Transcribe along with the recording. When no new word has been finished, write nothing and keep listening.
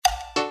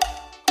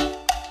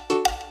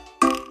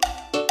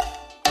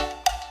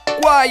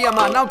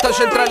Quajaman, Alta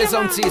Centrale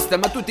Sound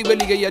System. A tutti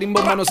quelli che gli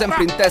rimbombano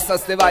sempre in testa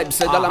ste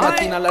vibes dalla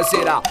mattina alla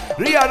sera.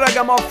 Real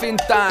Ragamuffin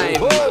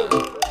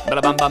Time.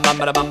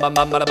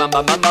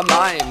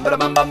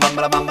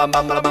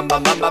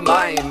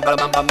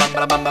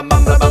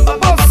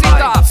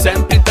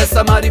 Sempre in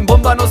testa ma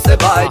rimbombano ste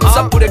vibes.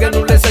 Sa pure che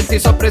non le senti,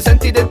 so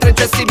presenti dentro i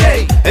gesti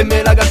miei. E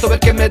me la canto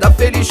perché me dà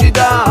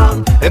felicità.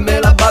 E me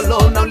la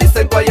ballona un lista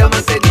in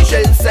Quajaman che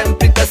dice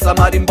sempre in testa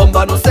ma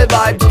rimbombano ste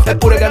vibes.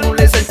 Eppure che non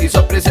le senti,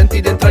 so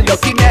presenti dentro gli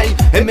occhi miei.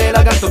 E me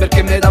la canto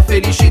perché me dà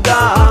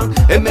felicità.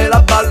 E me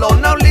la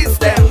ballona un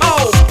lista.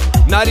 Oh!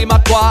 Una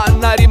rima qua,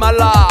 una rima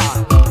là.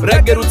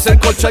 Reggae roots e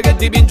colcia che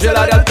dipinge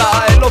la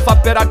realtà. E lo fa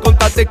per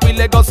raccontarti qui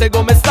le cose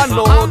come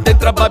stanno.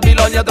 Dentro a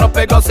Babilonia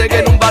troppe cose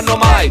che non vanno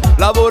mai.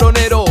 Lavoro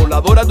nero,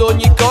 lavoro ad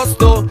ogni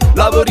costo.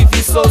 Lavori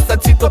fisso, stai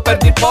zitto e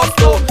perdi il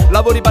posto.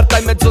 Lavori part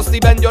time, mezzo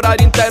stipendio,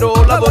 orario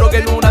intero. Lavoro che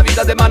in una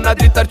vita te manna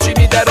dritta al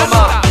cimitero.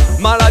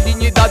 Ma la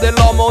dignità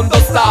dell'uomo onde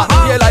sta.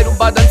 Gliel'hai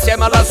rubata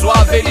insieme alla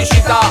sua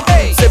felicità.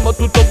 Se mo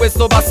tutto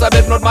questo passa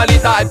per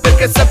normalità. È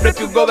perché sempre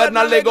più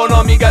governa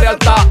l'economica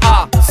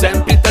realtà.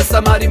 Sempre in testa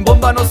ma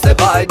rimbombano ste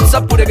vibes.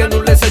 Sa pure che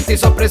non le senti,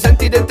 so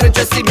presenti dentro i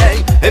gesti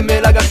miei. E me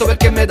la canto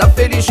perché me dà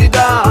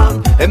felicità.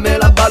 E me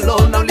la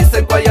ballona un lista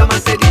in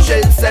Quajaman che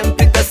dice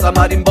sempre in testa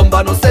ma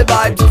rimbombano ste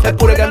vibes.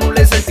 Eppure che non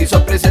le senti,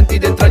 so presenti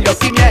dentro gli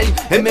occhi miei.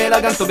 E me la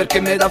canto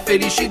perché me dà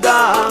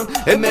felicità.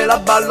 E me la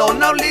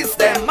ballona un lista.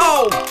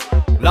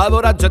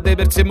 Lavorare già de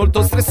per sé è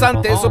molto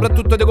stressante.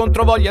 Soprattutto de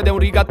controvoglia ed è un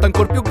ricatto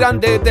ancora più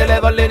grande. Te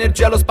leva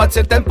l'energia, lo spazio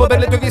e il tempo per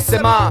le tue fisse.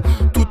 Ma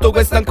tutto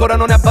questo ancora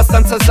non è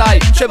abbastanza, sai.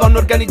 Ci vanno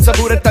organizza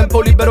pure il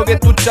tempo libero che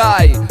tu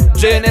c'hai.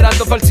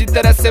 Generando falsi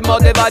interessi e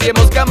mode varie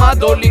mo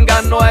scamato.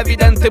 L'inganno è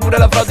evidente, pure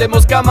la frode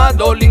mo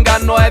scamato.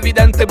 L'inganno è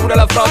evidente, pure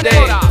la frode.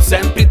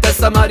 Sempre in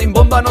testa ma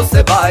rimbombano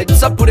ste vibes.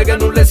 Sa pure che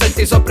non le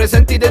senti, so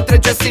presenti dentro i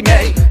gesti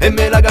miei. E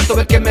me la canto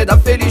perché me dà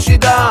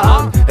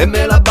felicità. E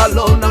me la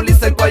ballona un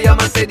lista in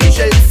Quajaman che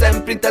dice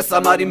sempre in testa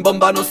ma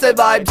rimbombano ste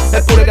vibes.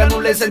 Eppure che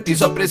non le senti,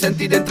 so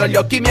presenti dentro gli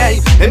occhi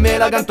miei. E me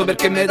la canto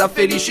perché me dà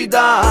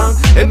felicità.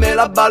 E me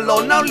la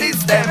ballona un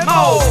listem.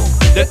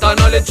 Detta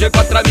una legge,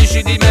 quattro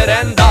amici di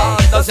merenda.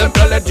 Da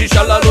sempre allergici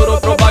alla loro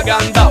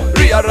propaganda.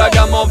 Real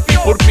Ragamuffin,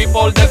 poor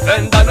people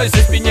defenda. Noi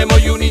se spingiamo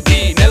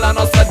unity nella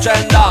nostra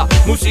agenda.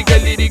 Musiche e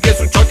liriche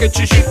su ciò che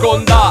ci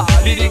circonda.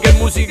 Liriche e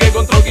musiche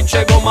contro chi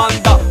ci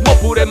comanda.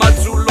 Oppure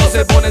Marzullo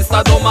se pone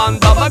sta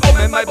domanda. Ma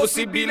com'è mai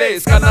possibile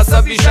scanna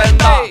sta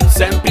vicenda?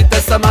 Sempre in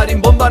testa ma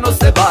rimbombano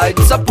ste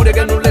vibes. Sa pure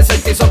che non le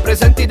senti, so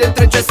presenti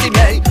dentro i gesti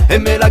miei. E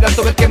me la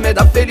canto perché me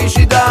dà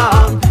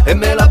felicità. E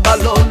me la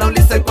ballona un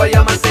lista in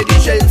Quajaman che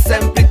dice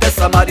sempre in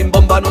testa ma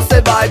rimbombano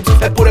ste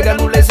vibes. Eppure che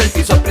non le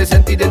senti, so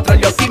presenti dentro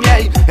gli occhi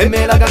miei. E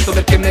me la canto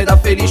perché me dà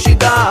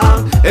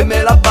felicità. E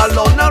me la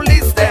ballona un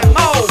listem.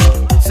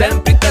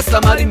 Sempre in testa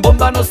ma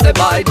rimbombano ste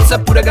vibes.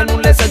 Eppure che non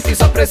le senti,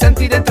 so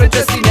presenti dentro i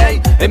gesti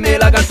miei. E me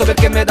la canto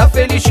perché me dà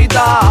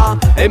felicità.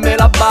 E me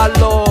la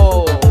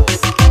ballo.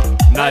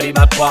 Una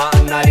rima qua,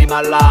 una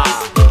rima là.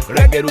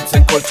 Reggae roots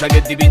in colcia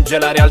che dipinge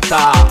la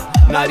realtà.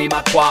 Una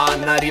rima qua,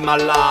 una rima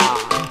là.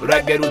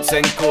 Reggae roots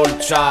in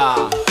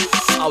colcia.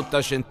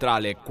 Alta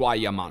Centrale,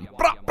 Quajaman.